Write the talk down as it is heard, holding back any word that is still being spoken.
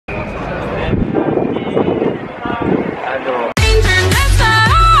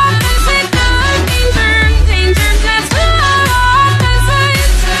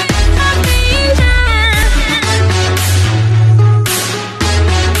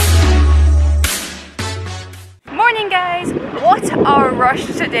rush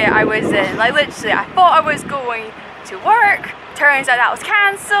today I was in. Like literally, I thought I was going to work. Turns out that was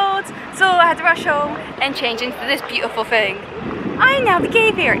cancelled, so I had to rush home and change into this beautiful thing. I'm now the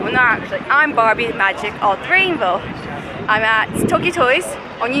gay fairy. Well, no, actually, I'm Barbie the Magic of the Rainbow. I'm at Tokyo Toys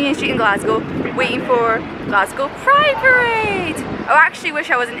on Union Street in Glasgow, waiting for Glasgow Pride Parade. I actually wish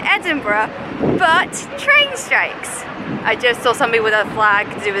I was in Edinburgh, but train strikes. I just saw somebody with a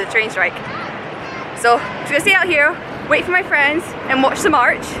flag to do with a train strike. So I'm just gonna stay out here, wait for my friends, and watch the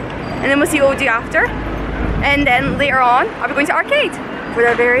march, and then we'll see what we'll do after. And then later on, I'll be going to r-cade for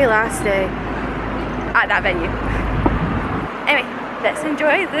the very last day at that venue. Anyway, let's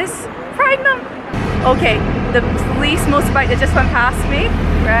enjoy this Pride Month. Okay, the police motorbike that just went past me,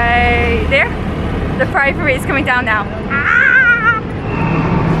 right there. The Pride Parade is coming down now.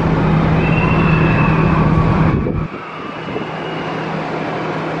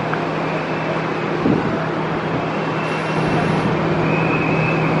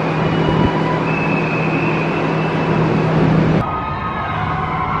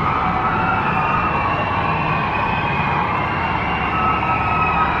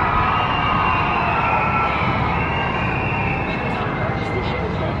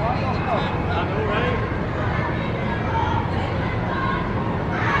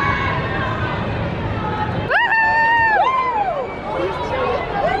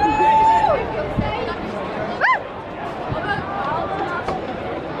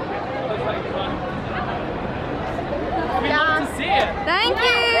 Thank you!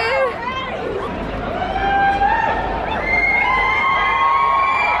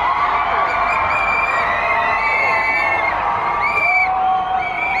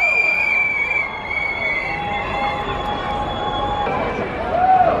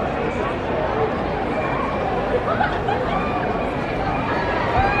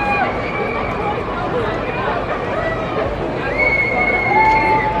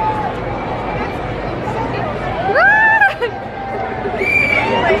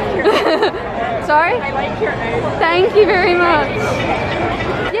 Sorry? I like your outfit. Thank you very much.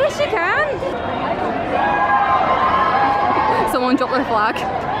 Yes, you can. Someone dropped their flag.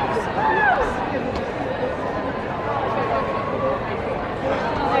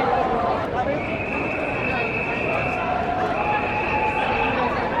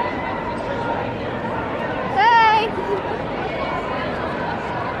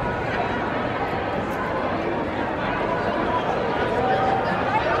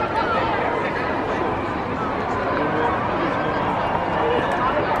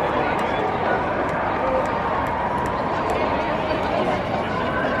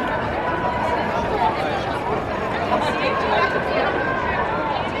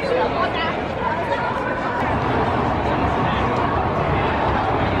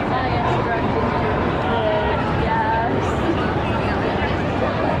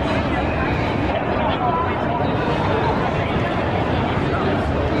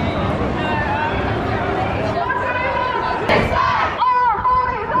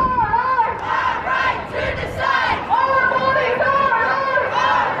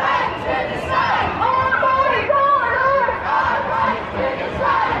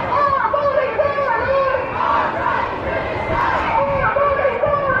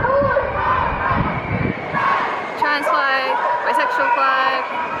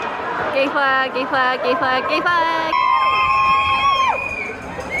 Gay flag, gay flag, gay flag, gay flag!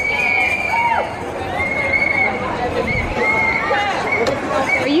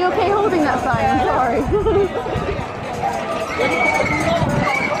 Are you okay holding that sign? I'm sorry.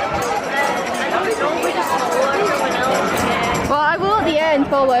 Well, I will at the end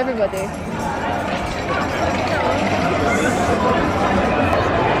follow everybody.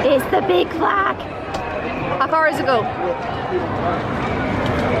 It's the big flag! How far does it go?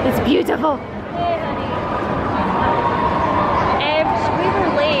 It's beautiful. Hey, honey. So we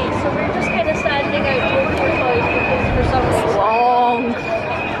were late, so we're just kind of standing out Tokyo Toys because for some reason. Long.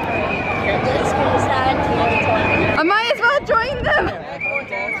 We're just going to stand here and talk. I might as well join them.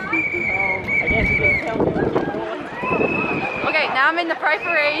 Okay, now I'm in the Pride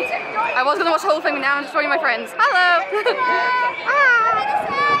Parade. I was going to watch the whole thing, but now I'm just joining my friends. Hello.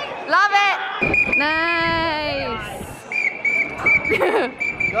 Love it. Nice.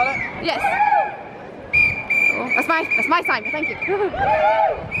 Got it? Yes. Oh, that's my sign. Thank you.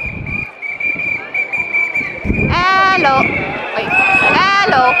 Hello. Wait.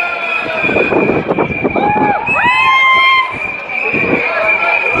 Hello.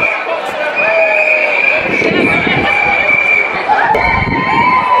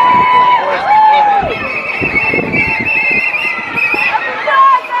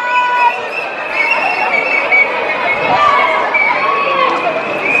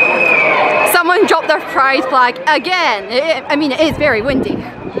 pride flag again. I mean, it is very windy.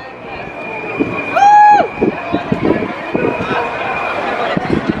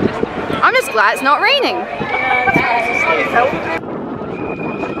 I'm just glad it's not raining.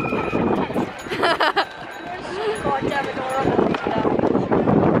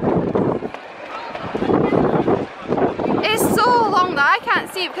 It's so long that I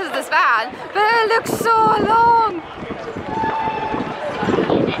can't see it because of this van, but it looks so long.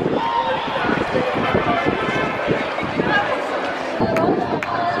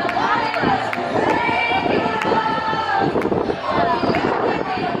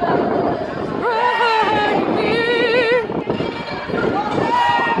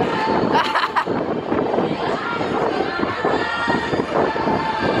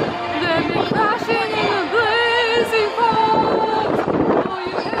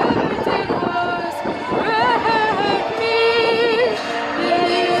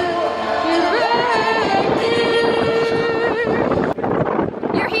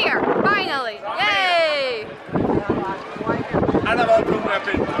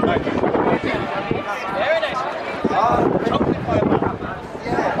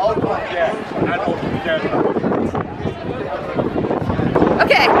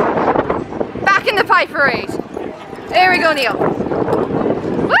 Okay, back in the pie parade. There we go, Neil.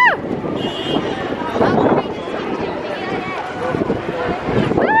 Woo!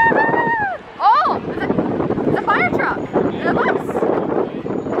 Oh, the fire truck and a bus.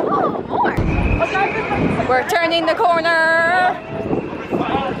 Oh, more. We're turning the corner.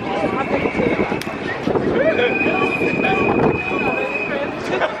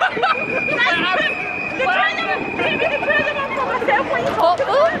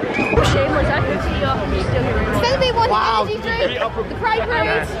 Shameless, I can see you. It's going to be one energy drink, the pride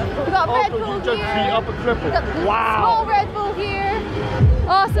parade. We've got Red Bull here. We've got small Red Bull here.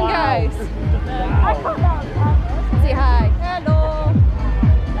 Awesome, guys. Say hi. Hello.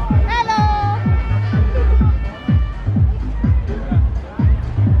 Hello.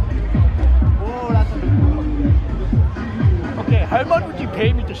 Okay, how much would you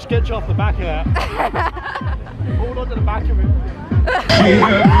pay me to sketch off the back of that? Hold on to the back of it.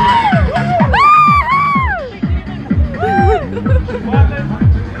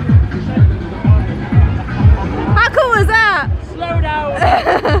 How cool is that? Slow down.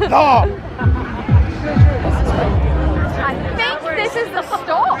 Stop! I think this is the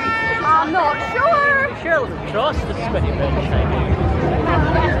stop. I'm not sure. Sure, trust the spinny bench.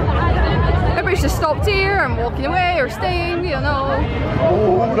 Maybe we should stop here and walking away or staying, you know.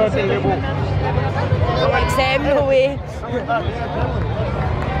 Oh, that's a little. Exam no way.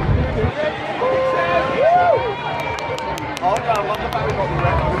 Oh, yeah, I love the fact we got the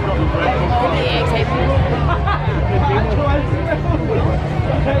red.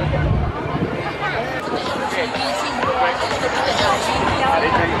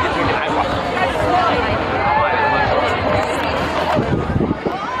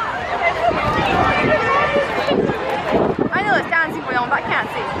 I know there's dancing going on, but I can't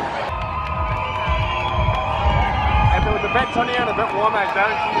see. If there was a bit sunny and a bit warmer, I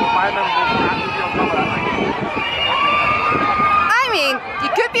guarantee you my members would have to be on top of that. I mean, you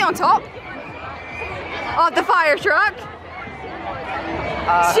could be on top of the fire truck.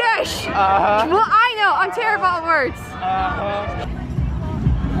 Shush! Well, I know, I'm terrible at words.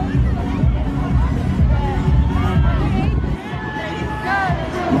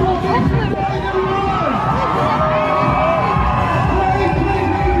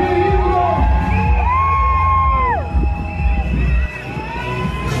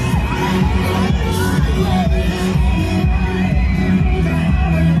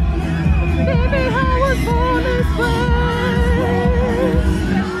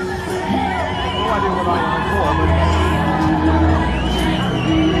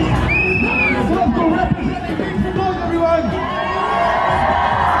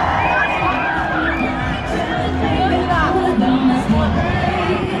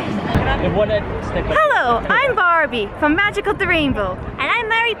 Hello, I'm Barbie from Magic of the Rainbow. And I'm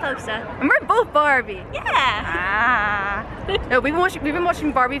Mariposa. And we're both Barbie. Yeah. Ah. No, we've been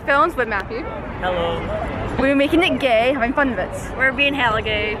watching Barbie films with Matthew. Hello. We were making it gay, having fun with it. We're being hella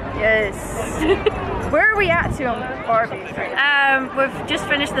gay. Yes. Where are we at to on Barbie? We've just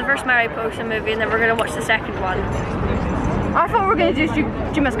finished the first Mariposa movie and then we're going to watch the second one. I thought we were going to do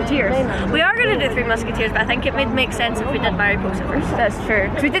Two Musketeers. We are going to do Three Musketeers, but I think it would make sense if we did Mariposa first. That's true.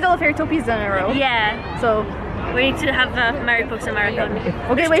 Because we did all the Fairytopias in a row. Yeah. So we need to have a Mariposa marathon.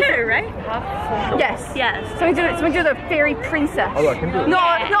 Okay, There's wait. two, right? Yes. Yes. So we do the fairy princess. Oh, I can do it.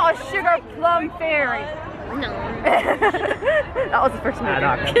 Not a sugar plum fairy. No. That was the first movie.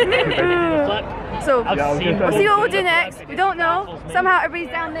 So, I've seen we'll see what we'll do next. We don't know. Somehow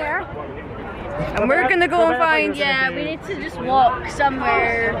everybody's down there. And we're gonna go and find... Yeah, we need to just walk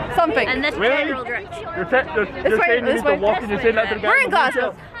somewhere. Something. In this general direction. You're saying you need to walk and you're saying that to the guy. We're in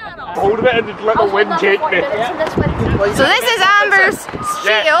Glasgow. Hold of it and just let the wind take me. So this is Amber's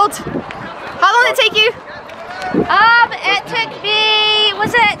shield. How long did it take you? It took me,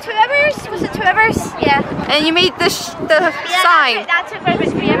 was it 2 hours? Was it 2 hours? Yeah. And you made the sign. That took about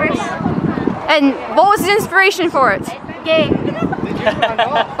 3 hours. And what was the inspiration for it? Gay.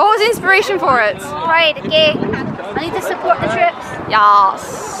 What was the inspiration for it? Pride, gay. I need to support the troops.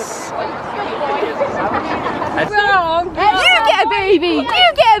 Yes. You get a baby. You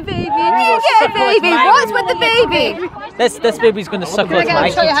get a baby. You get a baby. What's with the baby? This baby's going to suckle its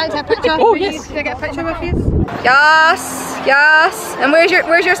leg. Show you how to take a picture. Oh yes. Can I get a picture with you? Yes. Yes. And where's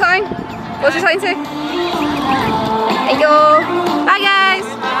your sign? What's your sign say? Thank you. Bye guys.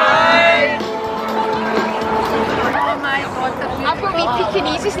 Bye. Oh my god, I've got me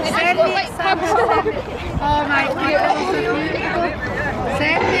Pekingese in the send me some. Oh my god,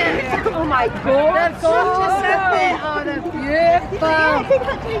 send me. Oh my god. They're gorgeous, isn't they? Oh, they're beautiful.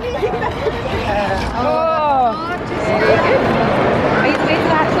 Oh, gorgeous. Are you waiting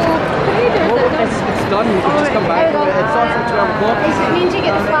for actual food or is it It's done. You can just come back. It's on for 12 o'clock. It means you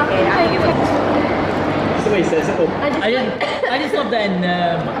get the flat. That's the way he says it. I just love that in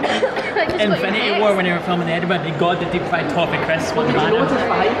Infinity War when they were filming Edinburgh, they got the deep fried toffee crisp on the banner.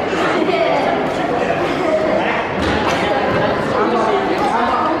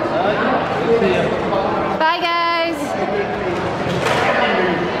 Bye guys.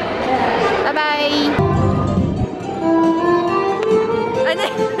 Bye bye. And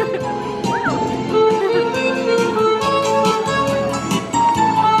then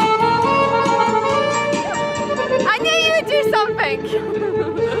I knew you would do something.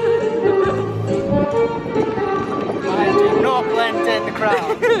 I do not blend in the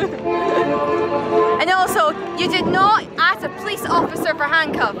crowd. And also, you did not ask a police officer for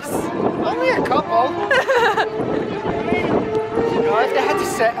handcuffs. Only a couple. If they had to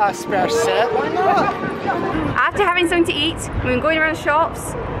set a spare set, why not? After having something to eat, we were going around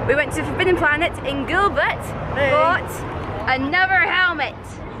shops. We went to Forbidden Planet in Gilbert, bought another helmet.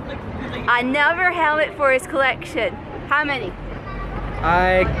 Another helmet for his collection. How many?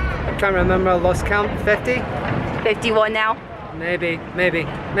 I can't remember, I lost count. 50? 51 now. Maybe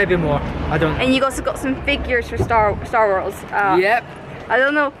more. I don't. And you also got some figures for Star Wars. Yep. I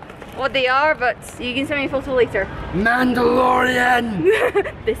don't know what they are, but you can send me a photo later. Mandalorian!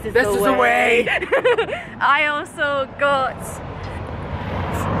 This is the way! I also got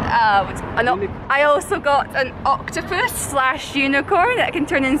I also got an octopus / unicorn that can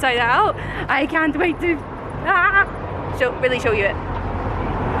turn inside out. I can't wait to really show you it.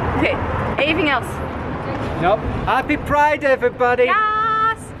 Okay, anything else? Nope. Happy Pride, everybody!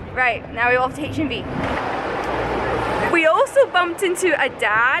 Yes! Right, now we're off to H&B. We also bumped into a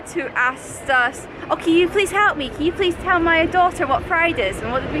dad who asked us, oh, can you please help me? Can you please tell my daughter what Pride is?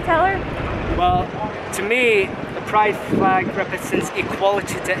 And what did we tell her? Well, to me, the Pride flag represents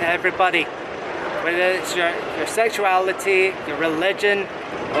equality to everybody. Whether it's your sexuality, your religion,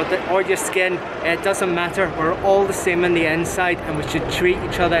 or your skin, it doesn't matter. We're all the same on the inside and we should treat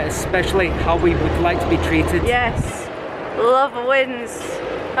each other especially how we would like to be treated. Yes, love wins.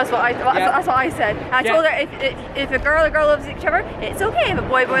 That's what I said. I told her if a girl loves each other, it's okay. If a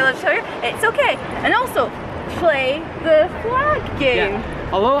boy loves each other, it's okay. And also, play the flag game.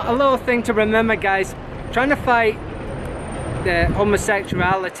 Yeah. A little thing to remember, guys. Trying to fight the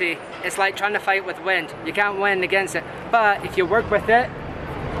homosexuality, it's like trying to fight with wind. You can't win against it. But if you work with it,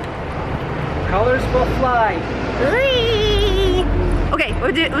 colors will fly. Okay,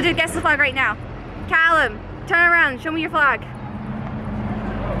 we'll do guess the flag right now. Callum, turn around, show me your flag.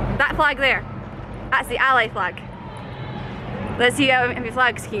 That flag there, that's the Ally flag. Let's see how many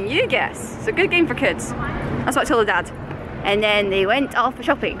flags can you guess. It's a good game for kids. That's what I told the dad. And then they went off for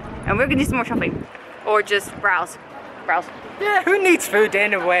shopping. And we're gonna do some more shopping. Or just browse. Yeah, who needs food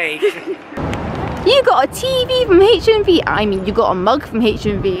anyway? You got a TV from H&B. I mean, you got a mug from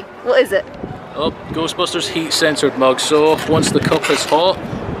H&B. What is it? Oh, Ghostbusters heat censored mug. So once the cup is hot,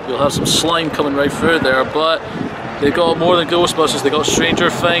 you'll have some slime coming right through there. But they got more than Ghostbusters. They got Stranger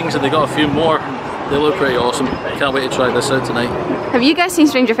Things and they got a few more. They look pretty awesome. Can't wait to try this out tonight. Have you guys seen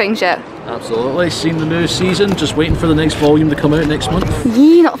Stranger Things yet? Absolutely. Seen the new season. Just waiting for the next volume to come out next month.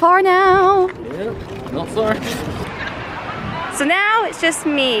 Yeah, not far now. Yeah, not far. So now it's just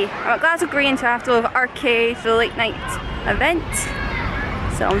me. I'm at Glasgow Green, so I have to go to r-cade for the late night event.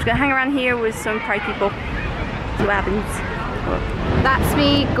 So I'm just gonna hang around here with some Pride people. See what happens. That's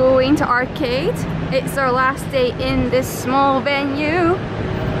me going to r-cade. It's our last day in this small venue.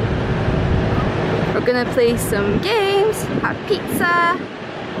 We're gonna play some games, have pizza.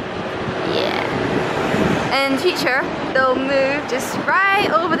 Yeah. In the future, they'll move just right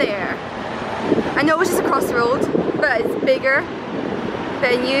over there. I know it's just across the road, but it's bigger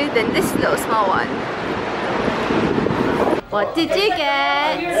venue than this little small one. What did you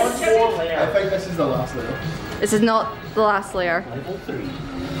get? I think this is the last layer. This is not the last layer. Level 3.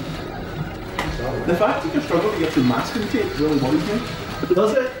 The fact that you're struggling to get through masking tape really worries me.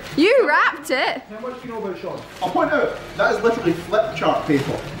 Does it? You wrapped it! How much do you know about Sean? I'll point out, that is literally flip chart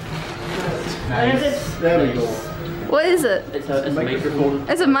paper. Nice. There we go. What is it? It's a microphone.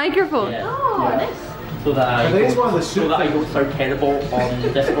 It's a microphone. Yeah. Oh, nice. So that I think it's one of the so that I don't sound terrible on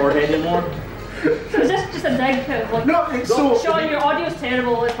Discord anymore. So is this just a dig kind of like, No, it's so... Sean, your audio's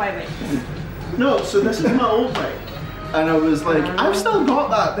terrible, it's fine. No, so this is my old mic. And I was like, I've still got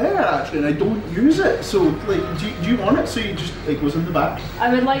that there actually, and I don't use it. So, like, do you want it? So you just, it goes in the back? I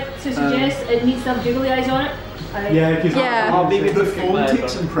would like to suggest it needs to have jiggly eyes on it. Yeah, because Yeah. the phone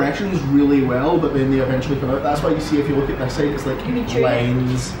takes impressions really well, but then they eventually come out. That's why you see if you look at this side, it's like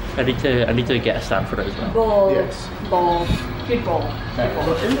lines. I need to get a stand for it as well. Ball. Yes. Ball. Good ball. Good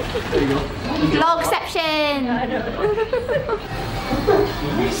ball. There you go. Vlogception!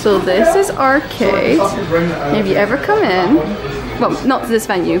 So this is r-cade. If you ever come in, well, not to this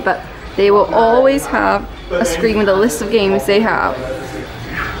venue, but they will always have a screen with a list of games they have.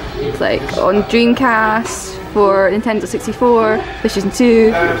 It's like on Dreamcast, for Nintendo 64, PlayStation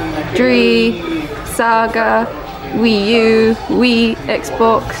 2, Dream, Saga, Wii U, Wii,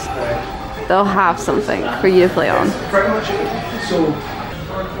 Xbox. They'll have something for you to play on.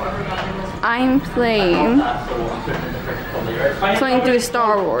 I'm playing something to do with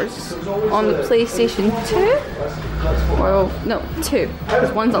Star Wars on the PlayStation 2? Well, no, 2.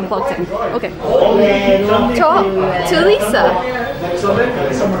 Because one's unplugged in. Okay. Talk to Lisa.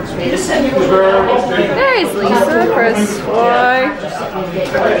 There is Lisa. Press Y.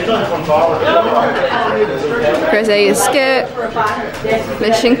 Press A is skip.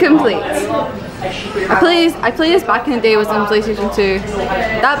 Mission complete. I played this back in the day. It was on PlayStation 2.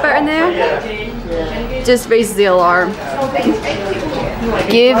 That button there just raises the alarm.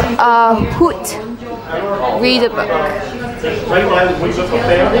 Give a hoot. Read a book.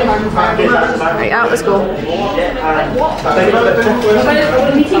 Right, out, let's go.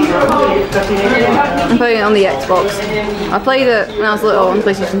 I'm playing it on the Xbox. I played it when I was little on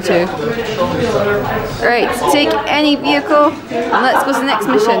PlayStation 2. Right, take any vehicle and let's go to the next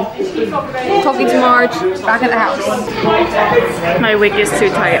mission. Talking to Marge, back at the house. My wig is too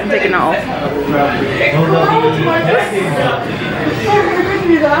tight, I'm taking it off.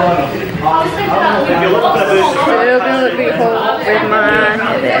 Still gonna look beautiful with my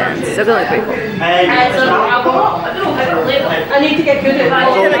headband. Still gonna look beautiful. I need to get good at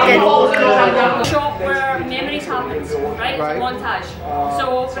that. Shop where memories happens, right? It's a montage.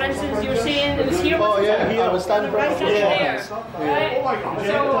 So, for instance, you were saying it was here. Oh yeah, here I was standing right there. Right?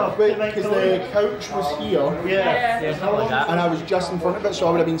 Because the couch was here, and I was just in front of it, so I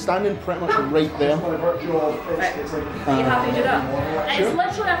would have been standing pretty much right there. Are you happy to do that? It's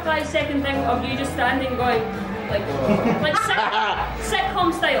literally a 5-second thing of you just standing going, like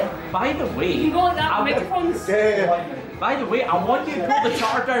sitcom style. By the way, You can go like that with microphones. by the way, I want you to pull the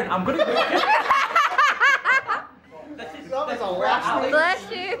chart down. I'm gonna go get Bless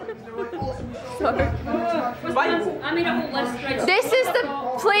you. Sorry. I made a whole list right. This is the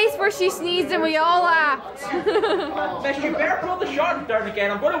place where she sneezed and we all laughed. Miss, you better pull the shark down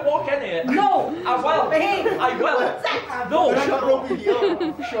again. I'm going to walk into it. No! I will. I will. No. Shut up with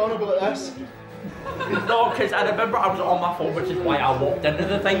you. Sean about this. No, because I remember I was on my phone, which is why I walked into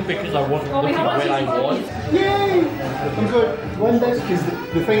the thing, because I wasn't looking where I was. Yay! I'm good. One this, because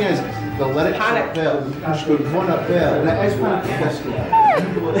the thing is, the lyrics are up there, there's one up there, and it is Panic at the Disco.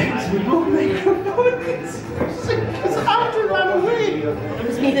 We both make because Andrew ran away. It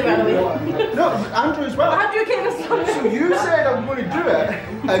was me that ran away. No, Andrew as well. Andrew came as well. So you said I'm going to do it,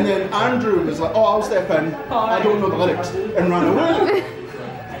 and then Andrew was like, oh, I'll step in, I don't know the lyrics, and ran away.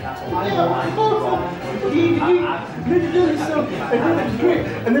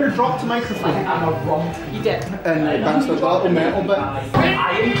 And then I dropped the microphone. You did. And I danced a little metal bit.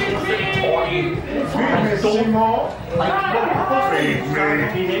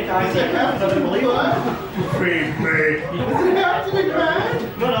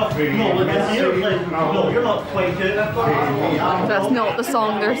 That's not the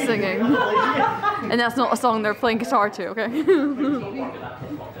song they're singing. And that's not a song they're playing guitar to, okay?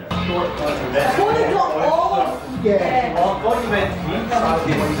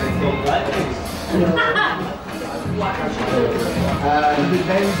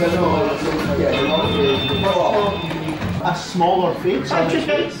 Depends, I know. A smaller face.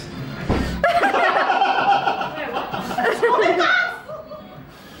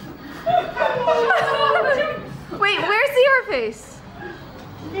 Wait, where's your face?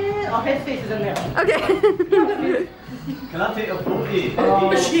 Oh, his face is in there. Okay. Can I take a photo?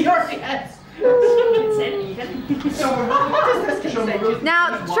 She already has.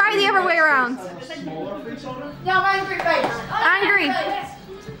 Now try the other way around. Yeah, I'm angry face. Angry.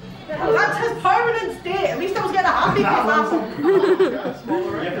 That's his permanent state. At least I was getting a happy face last time.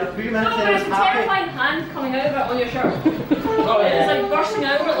 You have a few minutes No, but it's a terrifying hand coming out of it on your shirt. It's like bursting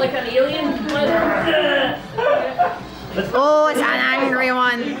out of it like an alien. Oh, it's an angry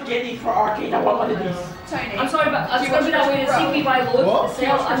one. Getting for r-cade, I want one of these. I'm sorry, but I was watching that way to see me buy loads to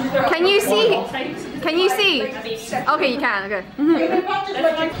sell. Can you see? Can you see? Okay, you can. Okay.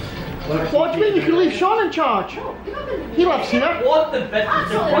 What do you mean you can leave Sean in charge? He lives here. What the bit? I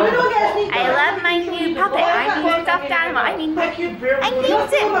love my new puppet. I need stuffed animal. I need it.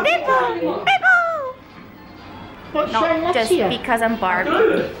 Bibble. Bibble. But Sean Not lives just here. because I'm Barbie.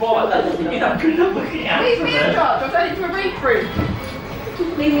 Leave me in charge. I'm ready to a breakthrough.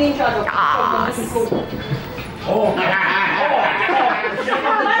 Leave me in charge. I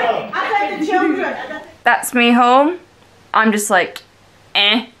said the children. That's me home. I'm just like,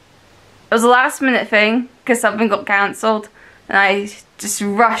 eh. It was a last minute thing because something got cancelled and I just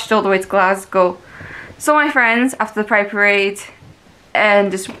rushed all the way to Glasgow. Saw my friends after the Pride Parade and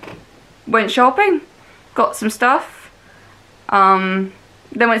just went shopping. Got some stuff. Then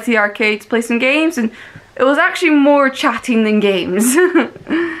went to the arcade to play some games and it was actually more chatting than games.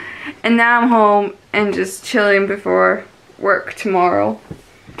 And now I'm home and just chilling before work tomorrow.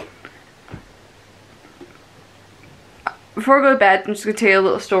 Before I go to bed, I'm just going to tell you a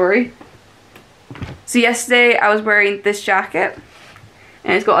little story. So yesterday I was wearing this jacket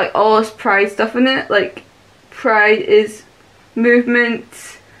and it's got like all this pride stuff in it, like pride is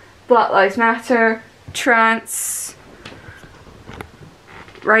movement, Black Lives Matter, trans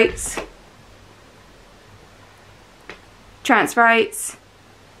rights,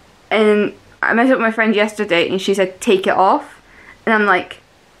 and I met up with my friend yesterday and she said take it off and I'm like,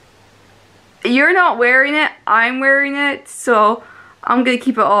 you're not wearing it, I'm wearing it, so I'm gonna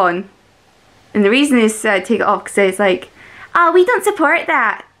keep it on. And the reason they said take it off because it's like, oh, we don't support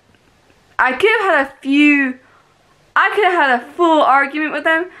that. I could have had a full argument with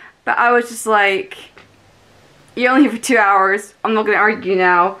them, but I was just like, you're only here for 2 hours, I'm not gonna argue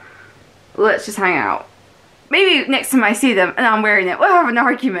now, let's just hang out. Maybe next time I see them and I'm wearing it, we'll have an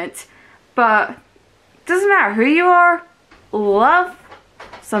argument. But it doesn't matter who you are, love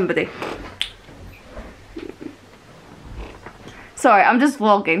somebody. Sorry, I'm just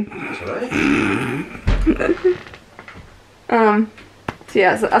vlogging. So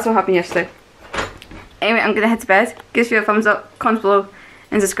yeah, that's what happened yesterday. Anyway, I'm gonna head to bed. Give this video a thumbs up, comment below,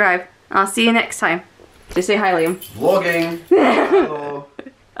 and subscribe. And I'll see you next time. Just say hi, Liam. Vlogging. Hello.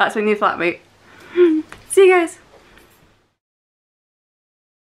 That's my new flatmate. See you guys.